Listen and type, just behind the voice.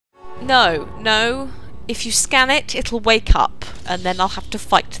No, no. If you scan it, it'll wake up, and then I'll have to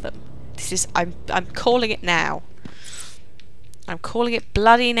fight them. This is... I'm calling it now. I'm calling it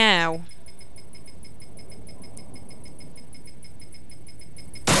bloody now.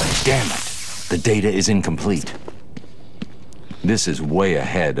 Damn it! The data is incomplete. This is way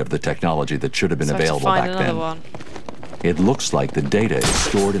ahead of the technology that should have been available back then. One. It looks like the data is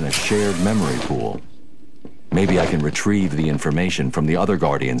stored in a shared memory pool. Maybe I can retrieve the information from the other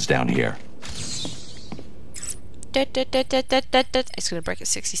Guardians down here. It's going to break at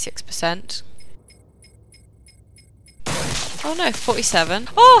 66%. Oh no, 47.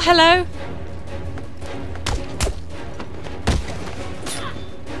 Oh, hello!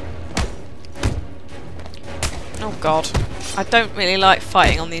 Oh god. I don't really like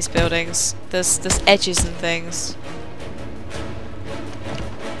fighting on these buildings. There's edges and things.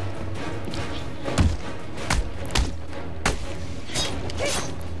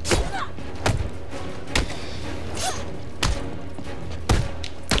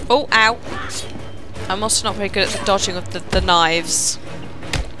 Oh, ow! I'm also not very good at the dodging of the knives.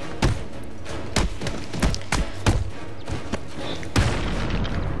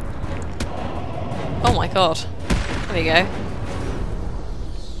 Oh my god. There we go.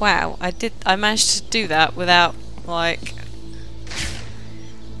 Wow, I managed to do that without, like,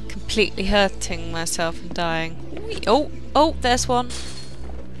 completely hurting myself and dying. Oh, there's one.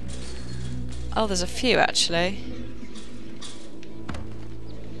 Oh, there's a few, actually.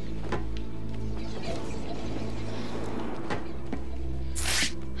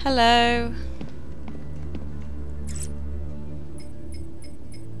 Hello.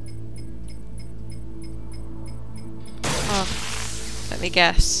 Oh, let me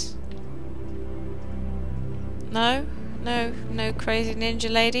guess. No? No crazy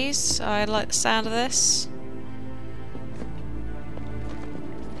ninja ladies? I like the sound of this.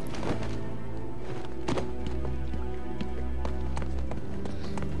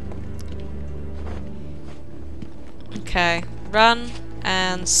 Okay, run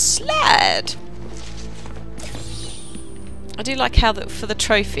and slide! I do like how for the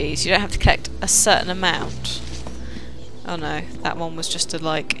trophies you don't have to collect a certain amount. Oh no, that one was just a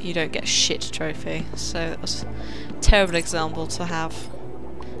like, you don't get shit trophy, so that was a terrible example to have.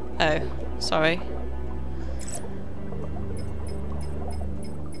 Oh, sorry.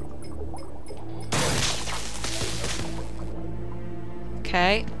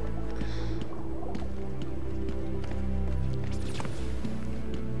 Okay.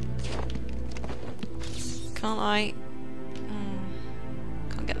 Can't I?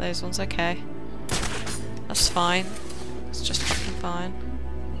 Can't get those ones, okay. That's fine. It's just fucking fine.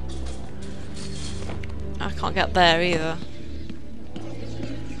 I can't get there either.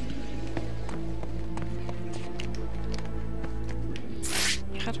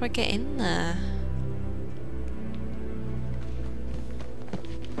 How do I get in there?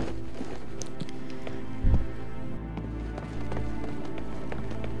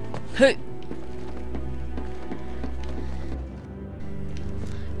 Hey!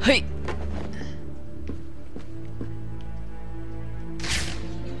 Hey!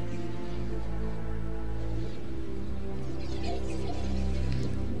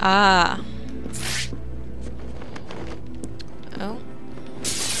 Ah. Oh.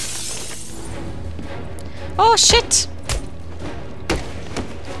 Oh shit!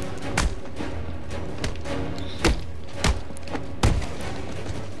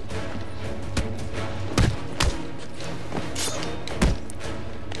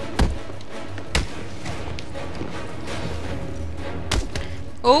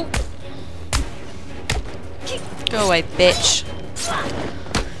 Oh! Go away, bitch.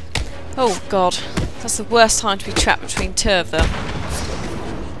 Oh god, that's the worst time to be trapped between two of them.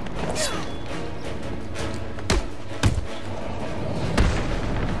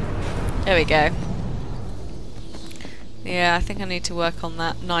 There we go. Yeah, I think I need to work on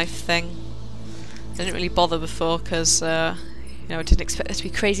that knife thing. I didn't really bother before because, you know, I didn't expect there to be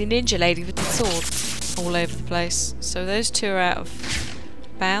crazy ninja lady with the swords all over the place. So those two are out of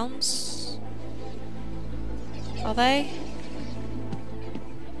bounds. Are they?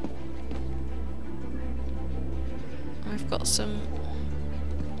 I've got some...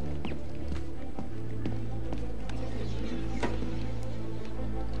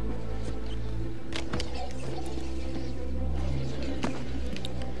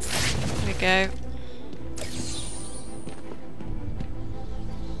 There we go.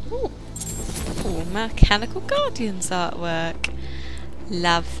 Ooh. Ooh, Mechanical Guardians artwork.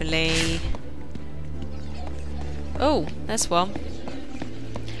 Lovely. Oh, there's one.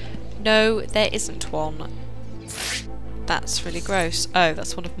 No, there isn't one. That's really gross. Oh,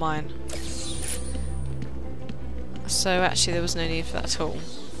 that's one of mine. So actually there was no need for that at all.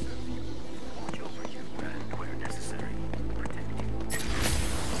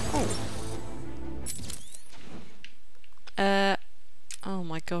 Oh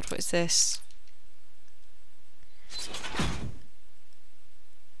my god, what is this?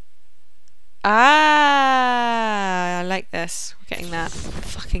 Ah, I like this. We're getting that. I'm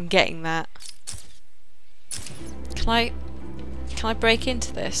fucking getting that. Can I break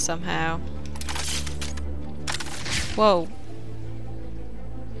into this somehow? Whoa.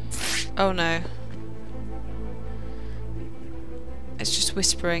 Oh no. It's just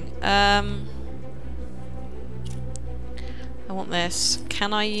whispering. I want this.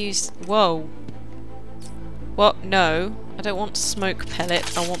 Can I use... Whoa. What? No. I don't want smoke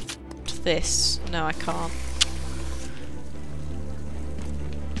pellet. I want this. No, I can't.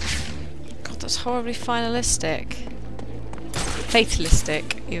 God, that's horribly finalistic.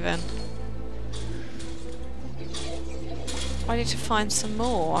 Fatalistic, even. I need to find some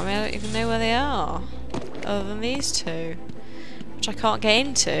more. I mean, I don't even know where they are. Other than these two. Which I can't get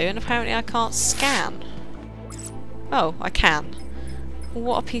into, and apparently I can't scan. Oh, I can.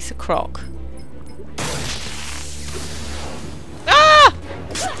 What a piece of crock. Ah!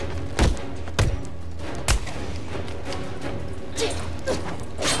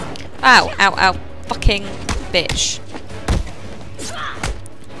 Ow, ow, ow. Fucking bitch.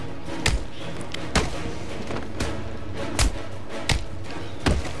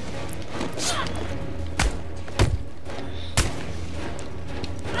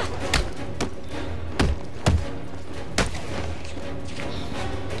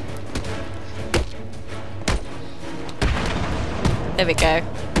 There we go.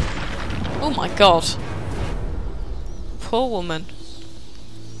 Oh my god. Poor woman.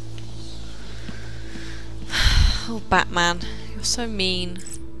 Oh, Batman. You're so mean.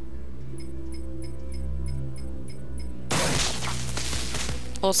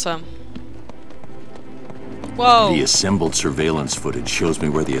 Awesome. Whoa. The assembled surveillance footage shows me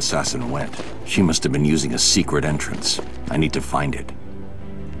where the assassin went. She must have been using a secret entrance. I need to find it.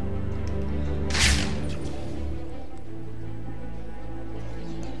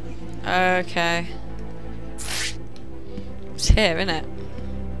 Okay. It's here, isn't it?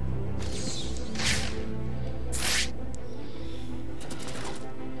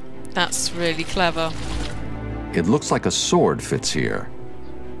 That's really clever. It looks like a sword fits here.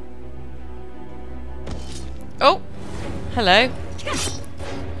 Oh! Hello.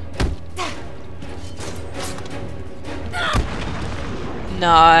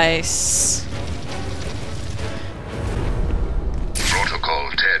 Nice.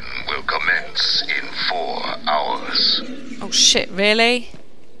 Protocol 10 will commence in 4 hours. Oh shit, really?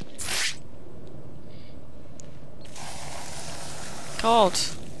 God.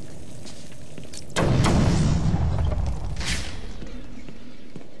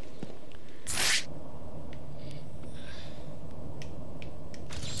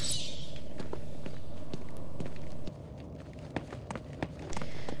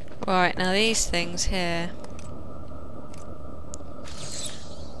 Right, now these things here.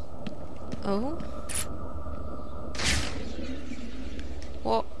 Oh?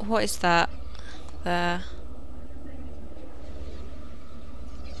 What is that? There.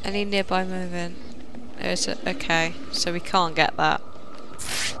 Any nearby movement? Is it? Okay, so we can't get that.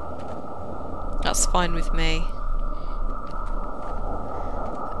 That's fine with me.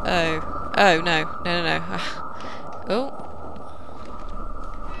 Oh. Oh, no. No. Oh.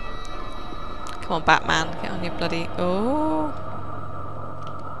 Come on, Batman. Get on your bloody... Oh.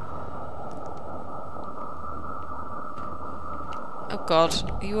 Oh, God.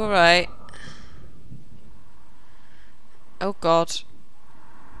 Are you alright? Oh, God.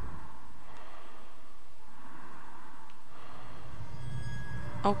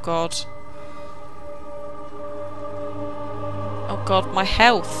 Oh, God. Oh, God, my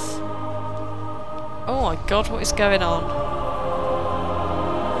health. Oh, my God, what is going on?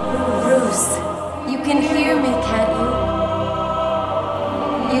 Bruce, you can hear me, can't you?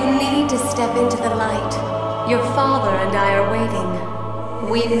 You need to step into the light. Your father and I are waiting.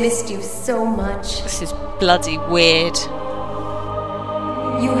 We missed you so much. This is bloody weird.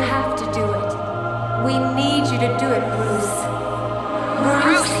 You have to do it. We need you to do it, Bruce.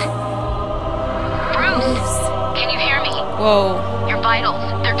 Bruce! Bruce! Can you hear me? Whoa. Your vitals,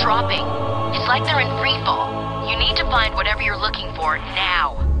 they're dropping. It's like they're in freefall. You need to find whatever you're looking for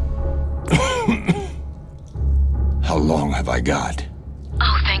now. How long have I got?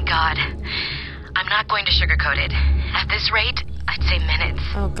 Oh, thank God. I'm not going to sugarcoat it. At this rate, I'd say minutes.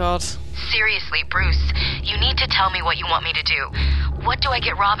 Oh god. Seriously, Bruce, you need to tell me what you want me to do. What do I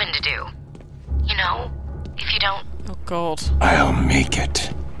get Robin to do? You know, if you don't... Oh god. I'll make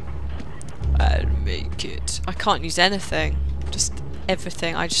it. I'll make it. I can't use anything. Just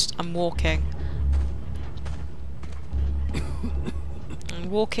everything. I'm walking. I'm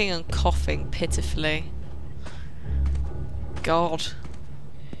walking and coughing pitifully. God.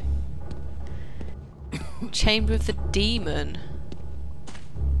 Chamber of the Demon.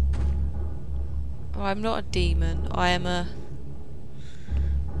 Oh, I'm not a demon. I am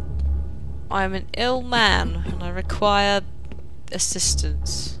an ill man and I require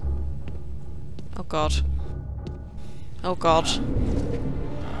assistance. Oh god. Oh god.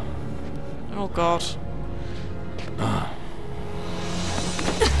 Oh god.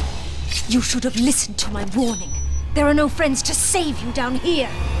 You should have listened to my warning. There are no friends to save you down here.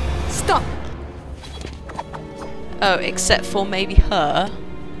 Stop! Oh, except for maybe her.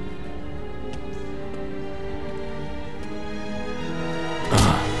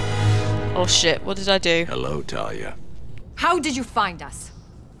 Oh shit, what did I do? Hello, Talia. How did you find us?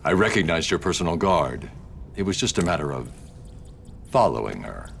 I recognized your personal guard. It was just a matter of following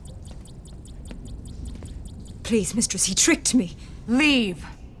her. Please, mistress, he tricked me. Leave.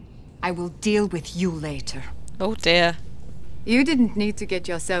 I will deal with you later. Oh dear. You didn't need to get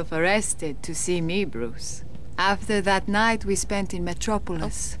yourself arrested to see me, Bruce. After that night we spent in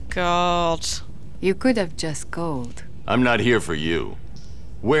Metropolis, God. you could have just called. I'm not here for you.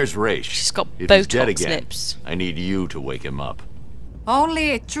 Where's Raish? She's got If he's dead Botox again, lips. I need you to wake him up.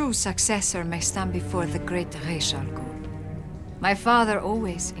 Only a true successor may stand before the great Raish Al Ghul. My father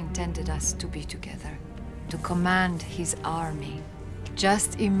always intended us to be together, to command his army.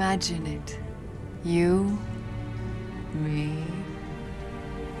 Just imagine it. You, me,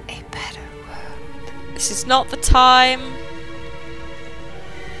 a better world. This is not the time.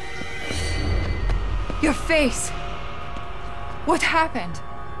 Your face! What happened?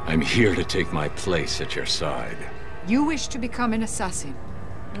 I'm here to take my place at your side. You wish to become an assassin.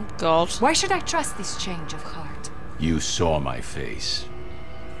 Oh God. Why should I trust this change of heart? You saw my face.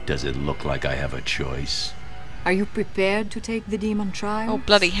 Does it look like I have a choice? Are you prepared to take the demon trial? Oh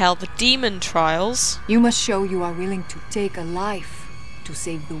bloody hell, the demon trials. You must show you are willing to take a life to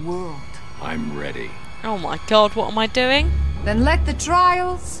save the world. I'm ready. Oh my God, what am I doing? Then let the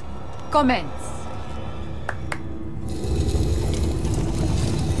trials commence.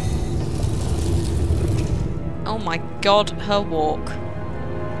 Oh my God, her walk.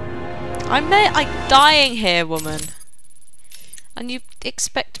 I'm dying here, woman. And you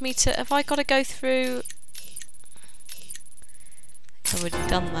expect me to... Have I got to go through... I've already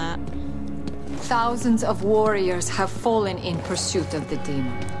done that. Thousands of warriors have fallen in pursuit of the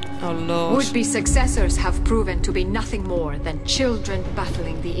demon. Oh Lord. Would-be successors have proven to be nothing more than children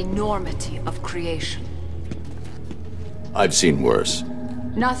battling the enormity of creation. I've seen worse.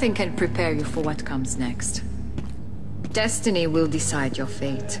 Nothing can prepare you for what comes next. Destiny will decide your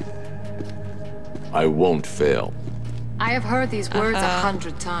fate. I won't fail. I have heard these words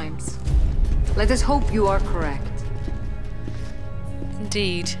 100 times. Let us hope you are correct.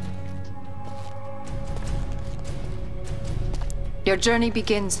 Indeed. Your journey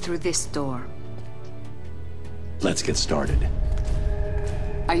begins through this door. Let's get started.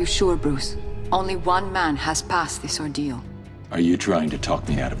 Are you sure, Bruce? Only one man has passed this ordeal. Are you trying to talk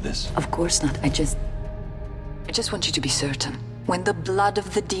me out of this? Of course not. I just want you to be certain. When the blood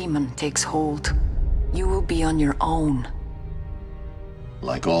of the demon takes hold, you will be on your own.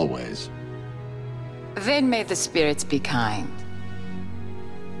 Like always. Then may the spirits be kind.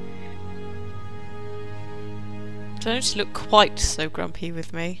 Don't look quite so grumpy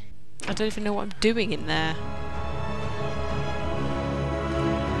with me. I don't even know what I'm doing in there.